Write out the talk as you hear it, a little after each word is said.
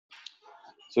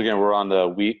So again, we're on the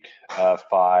week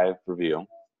 5 review.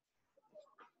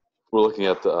 We're looking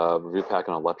at the review pack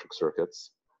on electric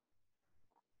circuits.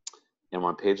 And we're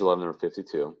on page 11, number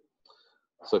 52.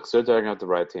 So consider diagram to the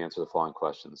right to answer the following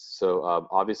questions. So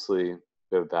obviously,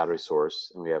 we have a battery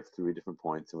source, and we have 3 different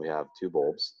points, and we have 2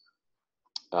 bulbs.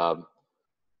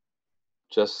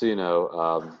 Just so you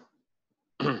know,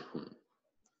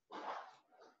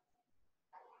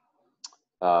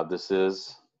 this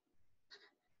is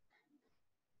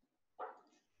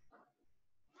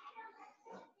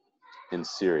in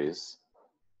series.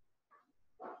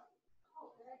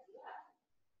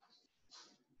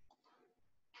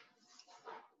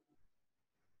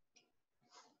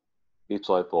 Each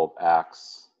light bulb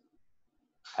acts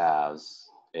as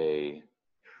a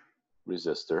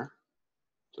resistor,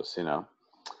 just so you know.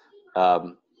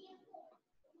 And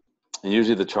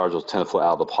usually the charge will tend to flow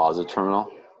out of the positive terminal.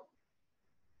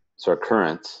 So our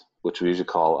current, which we usually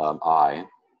call I,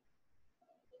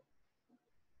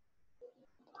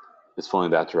 is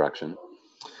flowing that direction.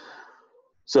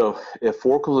 So if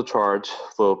 4 coulombs of charge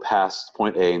flow past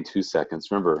point A in 2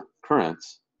 seconds, remember, current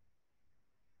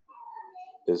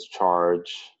is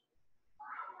charge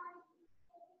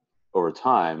over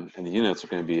time, and the units are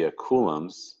going to be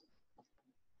coulombs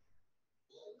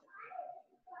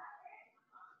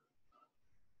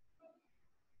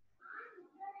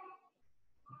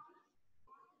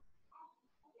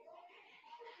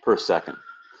per second.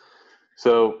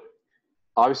 So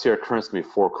obviously our current is going to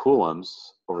be 4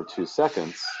 coulombs over 2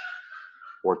 seconds,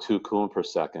 or 2 coulomb per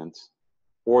second,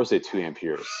 or say 2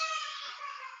 amperes.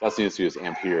 That's the units we use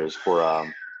amperes for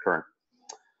current.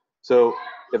 So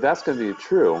if that's going to be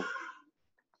true,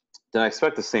 then I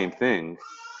expect the same thing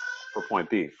for point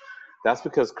B. That's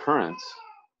because current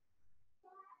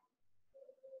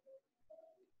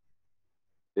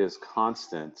is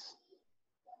constant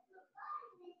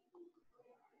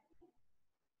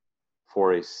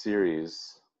for a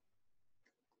series.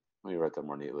 Let me write that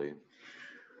more neatly.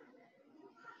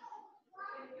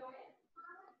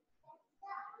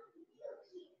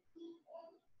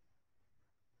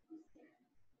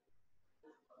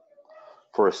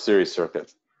 For a series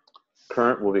circuit,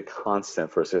 current will be constant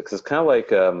for a series, because it's kind of like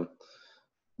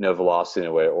velocity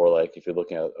in a way, or like if you're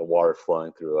looking at a water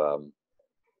flowing through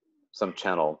some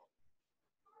channel,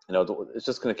 it's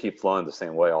just going to keep flowing the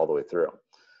same way all the way through.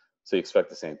 So you expect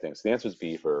the same thing. So the answer is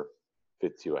B for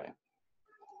 52A.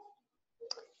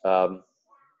 And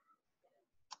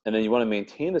then you want to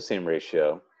maintain the same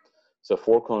ratio. So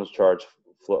 4 coulombs charge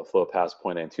flow past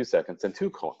point A in 2 seconds, and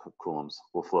 2 coulombs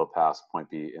will flow past point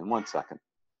B in 1 second.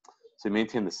 So you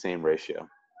maintain the same ratio.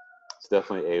 So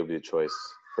definitely A would be the choice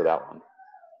for that one.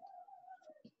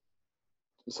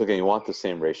 So again, you want the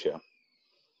same ratio.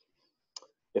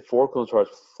 If 4 coulomb charge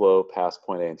flow past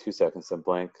point A in 2 seconds, then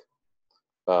blank,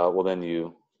 well then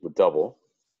you would double.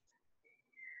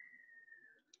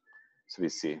 So we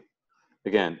see.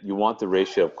 Again, you want the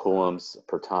ratio of coulombs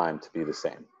per time to be the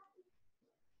same.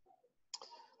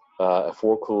 If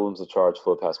 4 coulombs of charge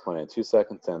flow past point A in 2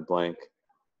 seconds, then blank.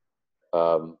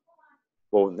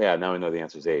 Well, yeah, now we know the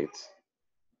answer is 8.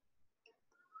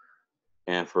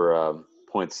 And for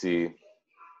point C,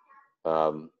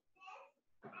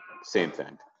 same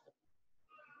thing.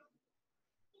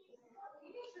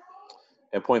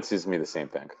 And point C is going to be the same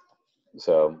thing.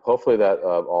 So hopefully that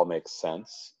all makes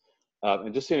sense.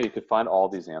 And just so you know, you could find all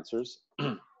these answers.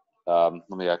 Let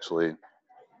me actually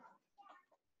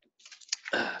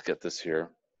get this here.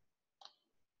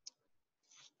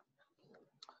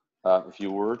 If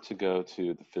you were to go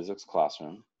to the physics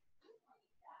classroom,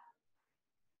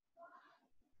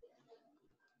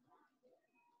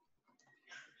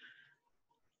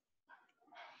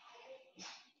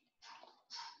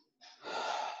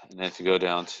 and then if you go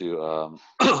down to,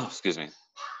 excuse me,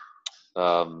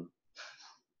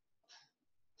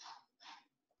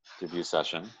 review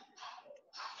session,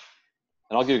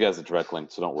 and I'll give you guys a direct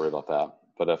link, so don't worry about that.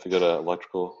 But if you go to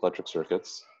electric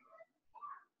circuits,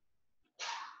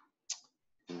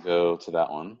 and go to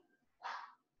that one,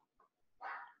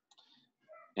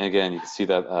 and again, you can see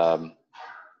that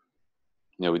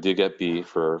we did get B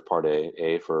for part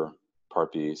A for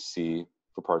part B, C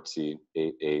for part C,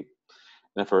 8, 8. And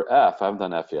then for F, I haven't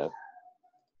done F yet.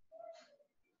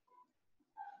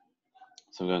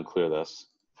 So I'm going to clear this.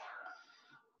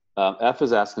 F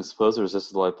is asking, suppose the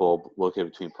resistance of the light bulb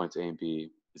located between points A and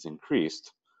B is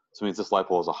increased. So it means this light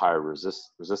bulb has a higher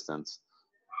resistance.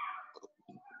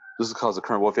 This is cause the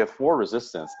current. Well, if you have more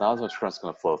resistance, not as much current is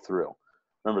going to flow through.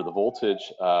 Remember, the voltage,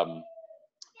 is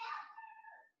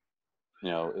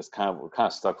we're kind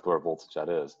of stuck with where voltage that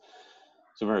is.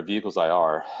 So remember, V equals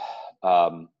IR.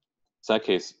 So in that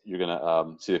case, you're going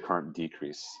to see the current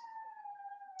decrease.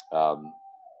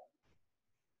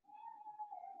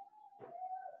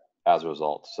 As a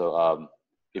result. So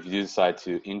if you do decide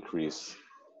to increase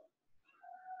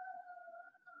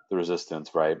the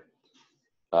resistance, right,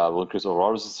 will increase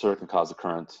overall resistance can cause the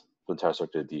current for the entire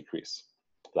circuit to decrease.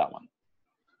 That one.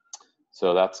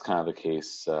 So that's kind of the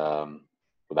case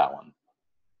with that one.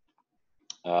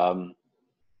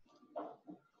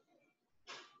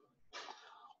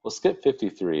 We'll skip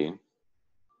 53.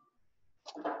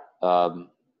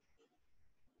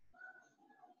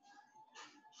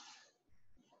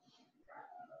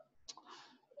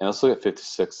 And let's look at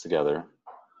 56 together.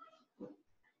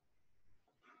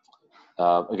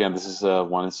 Again, this is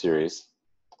one in series.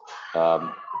 And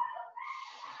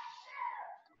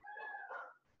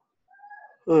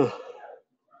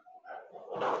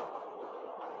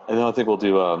then I think we'll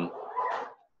do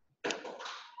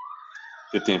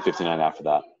 50 and 59 after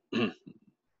that.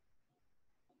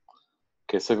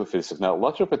 Okay, so 56. Now,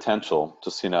 electric potential,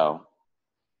 just so you know,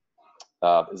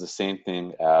 is the same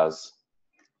thing as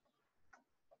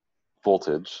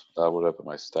voltage. Where did I put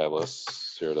my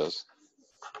stylus? Here it is.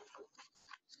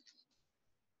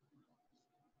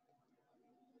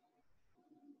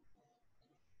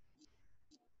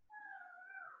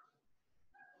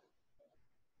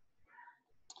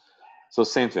 So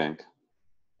same thing.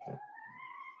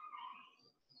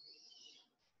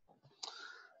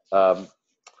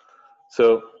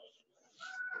 So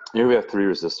here we have three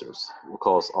resistors. We'll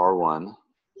call this R1,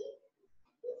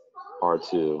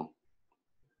 R2,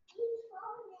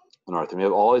 and R3. We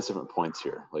have all these different points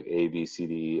here, like A, B, C,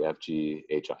 D, E, F, G,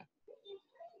 H, I.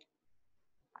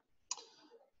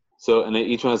 So, and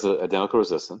each one has an identical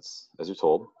resistance, as you're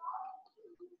told.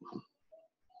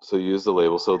 So use the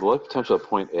label. So the electric potential at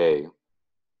point A is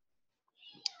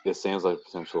the same as electric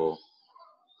potential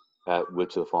at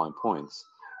which of the following points?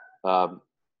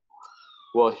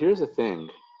 Well, here's the thing,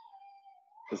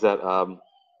 is that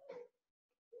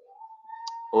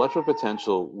electric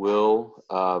potential will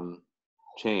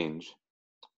change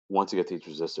once you get to each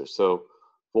resistor. So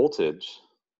voltage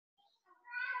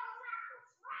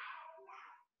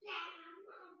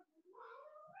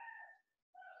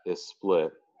is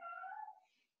split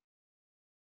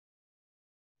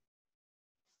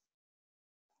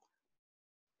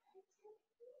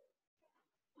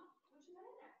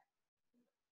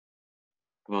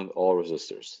among all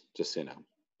resistors, just so you know.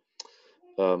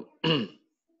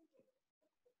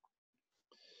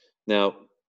 Now,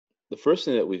 the first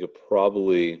thing that we could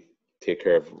probably take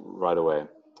care of right away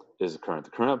is the current.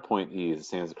 The current at point E is the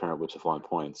same as the current at which of the following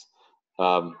points.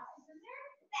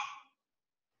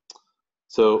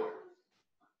 So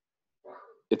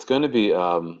it's going to be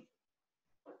all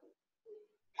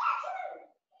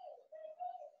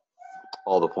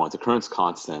the points. The current's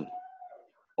constant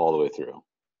all the way through.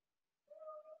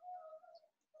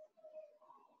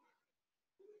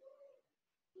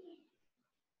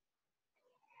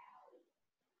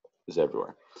 Is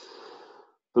everywhere.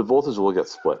 But voltage will get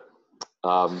split.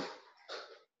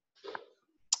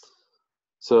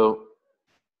 So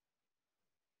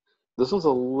this one's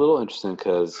a little interesting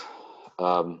because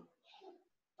the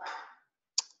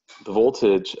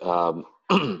voltage or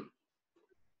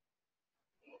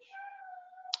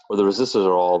the resistors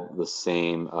are all the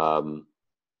same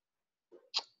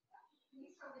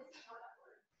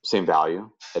same value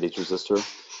at each resistor.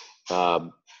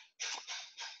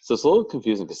 So it's a little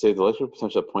confusing to say the electric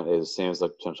potential at point A is the same as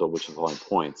electric potential at which of the following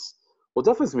points. Well,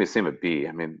 definitely it's going to be the same at B.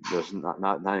 I mean, there's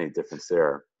not any difference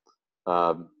there.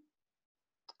 I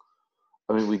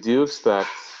mean, we do expect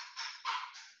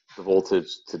the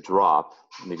voltage to drop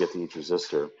when we get to each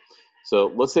resistor.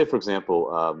 So let's say, for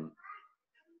example,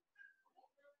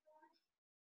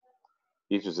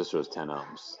 each resistor is 10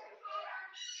 ohms.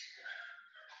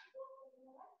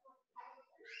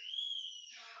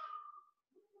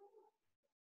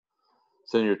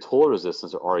 So in your total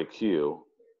resistance, or REQ,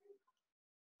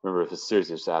 remember if it's series,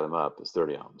 you just add them up, it's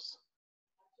 30 ohms.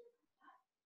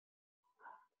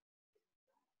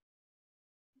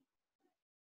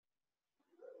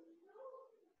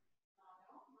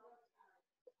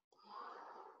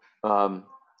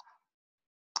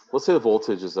 Let's say the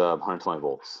voltage is 120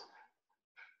 volts.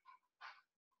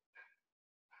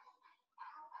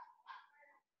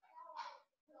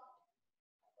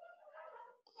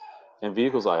 And V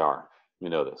equals IR, we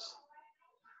know this.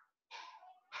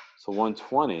 So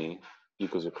 120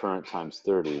 equals your current times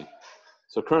 30.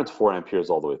 So current's 4 amperes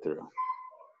all the way through.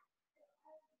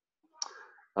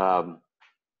 But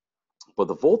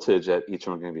the voltage at each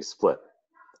one is going to be split.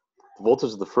 The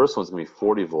voltage of the first one is going to be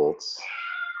 40 volts.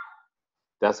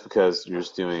 That's because you're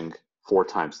just doing 4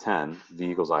 times 10,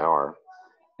 V equals IR,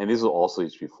 and these will also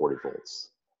each be 40 volts.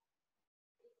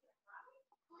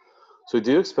 So we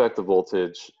do expect the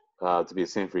voltage to be the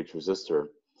same for each resistor.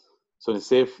 So to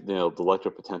save the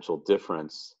electric potential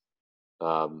difference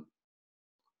between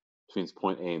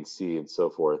point A and C and so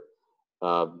forth,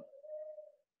 not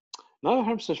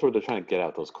 100% sure what they're trying to get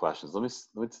at those questions. Let's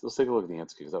take a look at the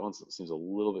answer because that one seems a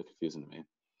little bit confusing to me.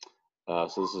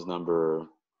 So this is number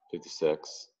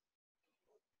 56.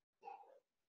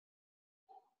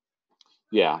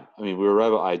 Yeah, I mean, we were right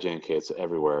about I, J, and K. It's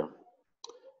everywhere.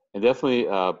 And definitely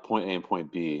point A and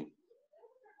point B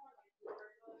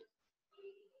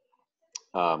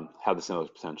have the same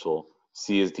electric potential.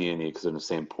 C is D and E because they're in the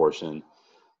same portion.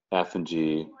 F and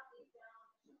G,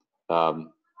 and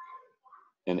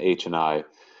H and I.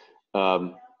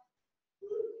 And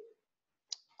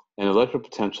electric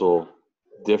potential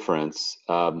difference,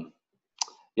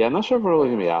 yeah, I'm not sure if we're really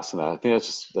going to be asking that. I think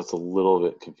that's a little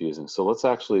bit confusing. So let's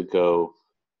actually go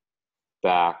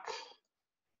back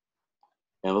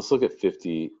and let's look at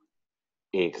 58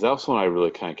 because that was one I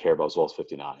really kind of care about as well as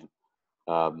 59.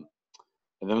 And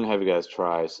then I'm going to have you guys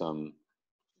try some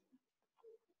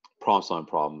problem solving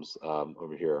problems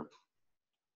over here.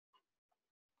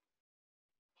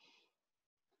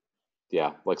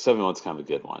 Yeah, like 71 is kind of a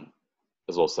good one,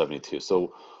 as well as 72.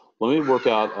 So let me work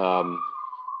out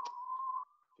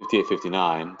 58,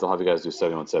 59. They'll have you guys do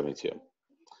 71, 72.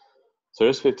 So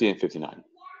there's 58 and 59.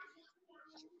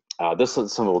 This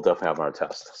is something we'll definitely have on our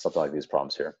test, something like these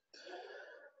problems here.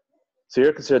 So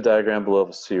here, consider a diagram below of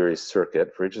a series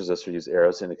circuit. For each resistor, use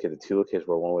arrows to indicate the two locations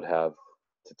where one would have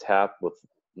to tap with,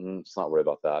 let's not worry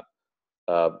about that.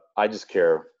 I just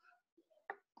care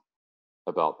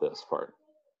about this part.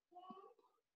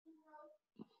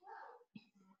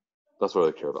 That's what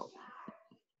I care about.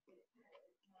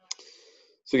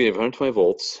 So you have 120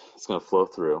 volts. It's going to flow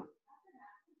through.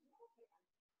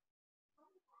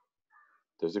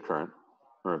 There's the current.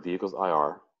 Remember, V equals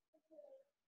IR.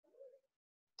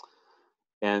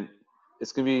 And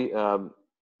it's going to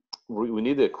be, we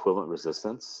need the equivalent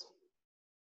resistance,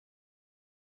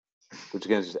 which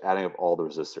again is just adding up all the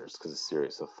resistors because it's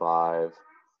series. So 5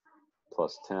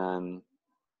 plus 10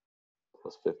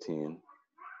 plus 15.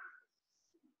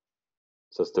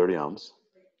 So it's 30 ohms.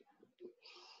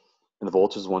 And the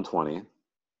voltage is 120.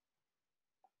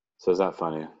 So is that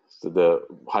funny? So the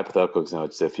hypothetical example I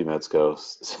just did a few minutes ago,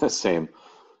 same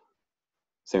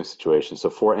situation. So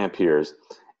 4 amperes.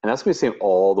 And that's going to be the same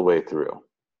all the way through.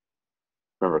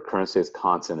 Remember, current stays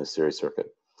constant in a series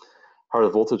circuit. However,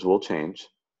 the voltage will change.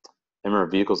 And remember,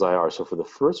 V equals IR. So for the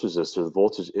first resistor, the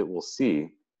voltage it will see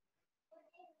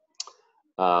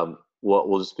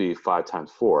will just be 5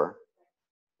 times 4.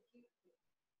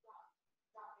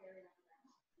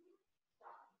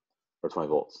 Or 20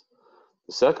 volts.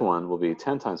 The second one will be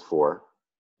 10 times 4.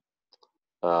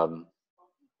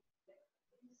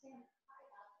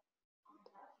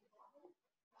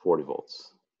 40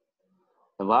 volts.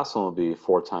 And last one will be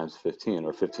 4 times 15,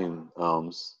 or 15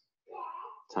 ohms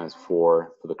times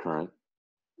 4 for the current.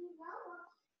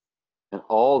 And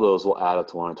all those will add up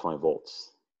to 120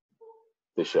 volts.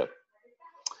 They should.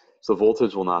 So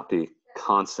voltage will not be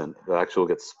constant. It actually will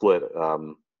get split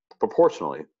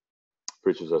proportionally for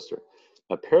each resistor.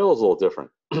 Now parallel is a little different.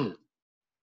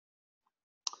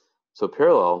 So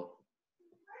parallel,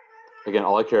 again,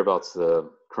 all I care about is the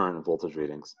current and voltage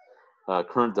readings.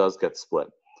 Current does get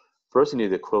split. First, you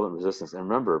need the equivalent resistance. And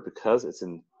remember, because it's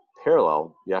in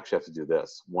parallel, you actually have to do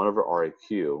this. 1 over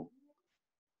RAQ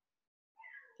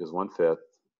is 1/5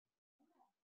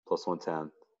 plus 1/10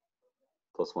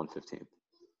 plus 1/15.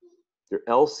 Your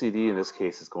LCD in this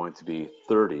case is going to be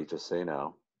 30, just so you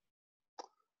know.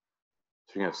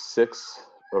 So you're going to have 6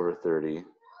 over 30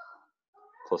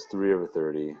 plus 3 over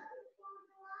 30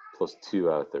 plus 2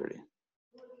 out of 30.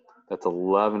 That's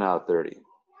 11 out of 30.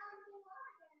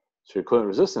 So your equivalent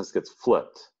resistance gets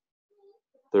flipped.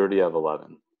 30 out of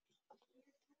 11.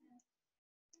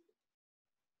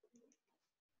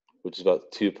 Which is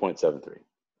about 2.73.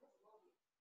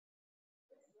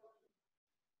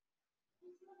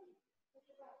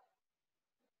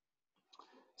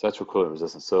 So that's your equivalent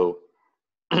resistance. So,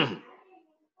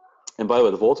 and by the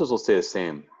way, the voltage will stay the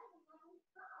same.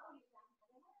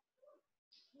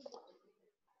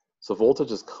 So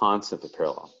voltage is constant for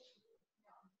parallel.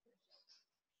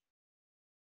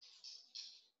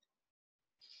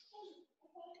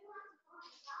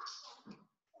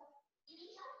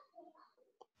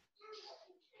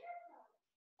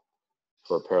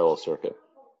 For a parallel circuit.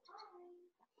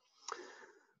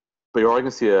 But you're already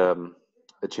going to see a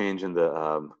change in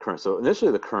the current. So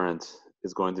initially the current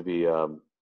is going to be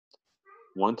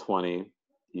 120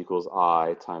 equals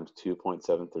I times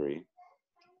 2.73.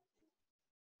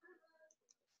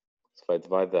 So if I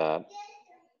divide that,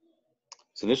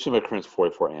 so initially my current is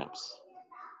 44 amps.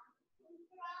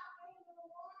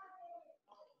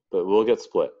 But it will get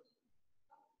split.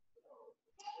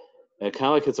 And it kind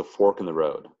of like hits a fork in the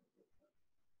road.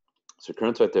 So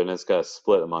current's right there, and it's got to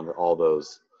split among all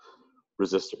those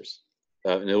resistors.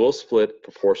 And it will split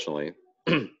proportionally.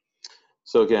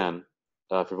 So again,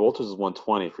 if your voltage is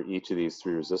 120 for each of these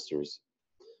three resistors,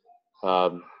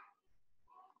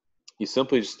 you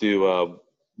simply just do,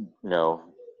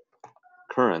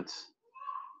 current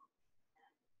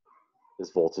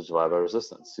is voltage divided by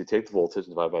resistance. So you take the voltage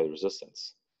and divide by the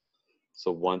resistance. So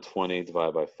 120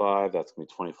 divided by 5, that's going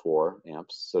to be 24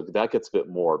 amps. So that gets a bit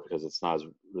more because it's not as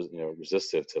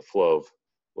resistive to flow of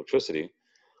electricity.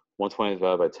 120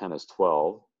 divided by 10 is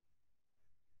 12.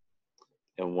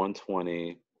 And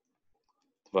 120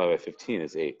 divided by 15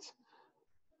 is 8.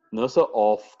 Notice that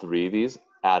all three of these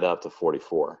add up to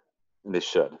 44, and they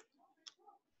should.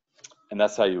 And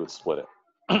that's how you would split it.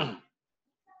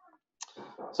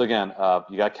 So again,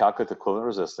 you got to calculate the equivalent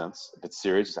resistance. If it's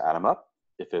series, just add them up.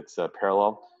 If it's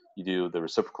parallel, you do the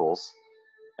reciprocals,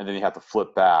 and then you have to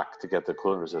flip back to get the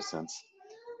equivalent resistance.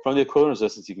 From the equivalent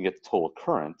resistance, you can get the total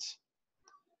current,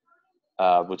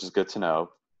 which is good to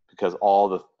know because all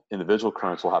the individual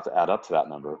currents will have to add up to that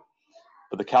number.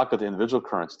 But to calculate the individual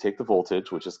currents, take the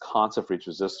voltage, which is constant for each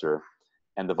resistor,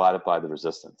 and divide it by the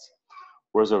resistance.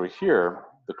 Whereas over here,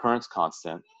 the current's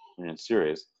constant when you're in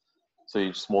series, so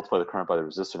you just multiply the current by the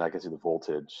resistor, and that gets you the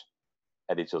voltage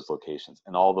at each of those locations.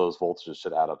 And all those voltages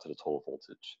should add up to the total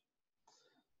voltage.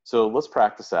 So let's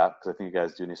practice that, because I think you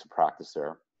guys do need some practice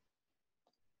there.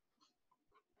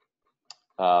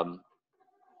 I'm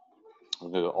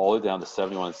going to go all the way down to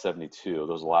 71 and 72.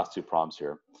 Those are the last two problems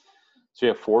here. So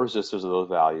you have 4 resistors of those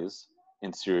values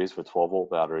in series for a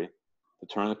 12-volt battery.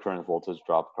 Determine the current and voltage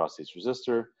drop across each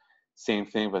resistor. Same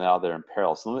thing, but now they're in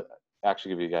parallel. So let me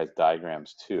actually give you guys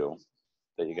diagrams too,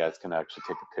 that you guys can actually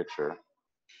take a picture.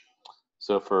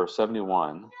 So for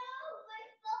 71,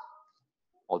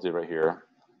 I'll do it right here.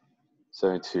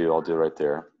 72, I'll do it right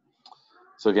there.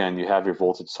 So again, you have your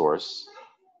voltage source.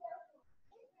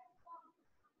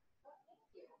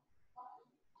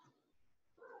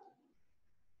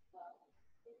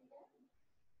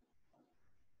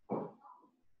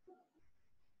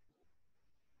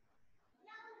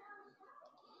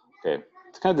 Okay,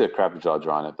 it's kind of did a crappy job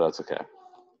drawing it, but that's okay.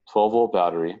 12-volt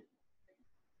battery,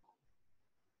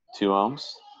 2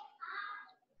 ohms,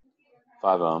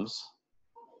 5 ohms,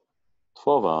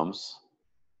 12 ohms,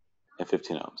 and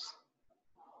 15 ohms.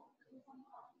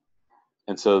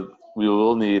 And so we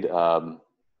will need, this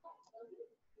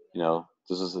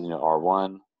is,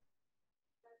 R1,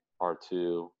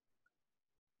 R2,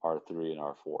 R3, and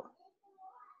R4.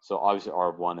 So obviously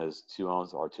R1 is 2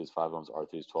 ohms, R2 is 5 ohms, R3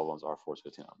 is 12 ohms, R4 is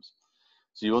 15 ohms.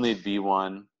 So you will need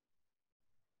V1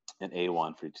 and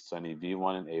A1 for each. So I need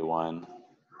V1 and A1,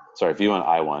 sorry, V1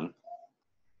 I1.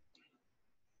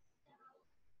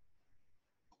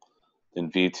 Then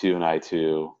V2 and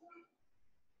I2,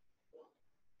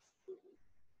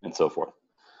 and so forth.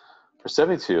 For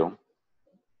 72, your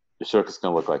circuit's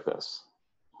going to look like this.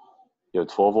 You have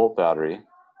a 12-volt battery.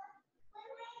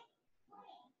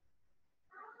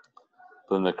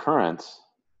 Then the current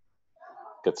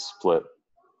gets split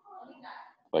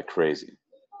like crazy.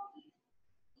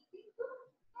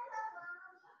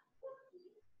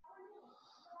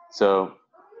 So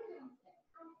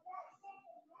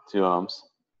 2 ohms,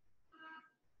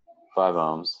 5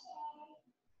 ohms,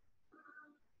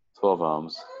 12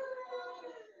 ohms,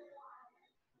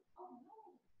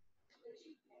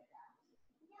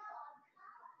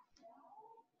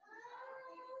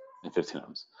 and 15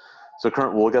 ohms. So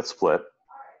current will get split,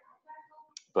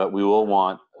 but we will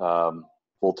want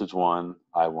voltage 1,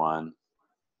 I1,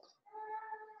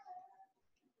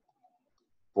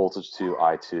 voltage 2,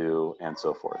 I2, and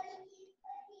so forth.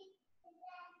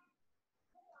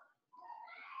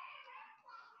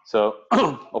 So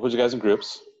I'll put you guys in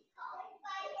groups.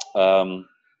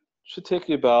 Should take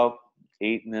you about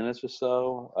 8 minutes or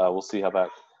so. We'll see how that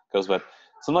goes, but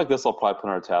something like this I'll probably put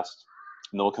on our test,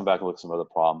 and then we'll come back and look at some other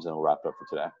problems, and we'll wrap it up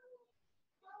for today.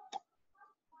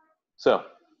 So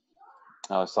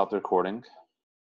stop the recording.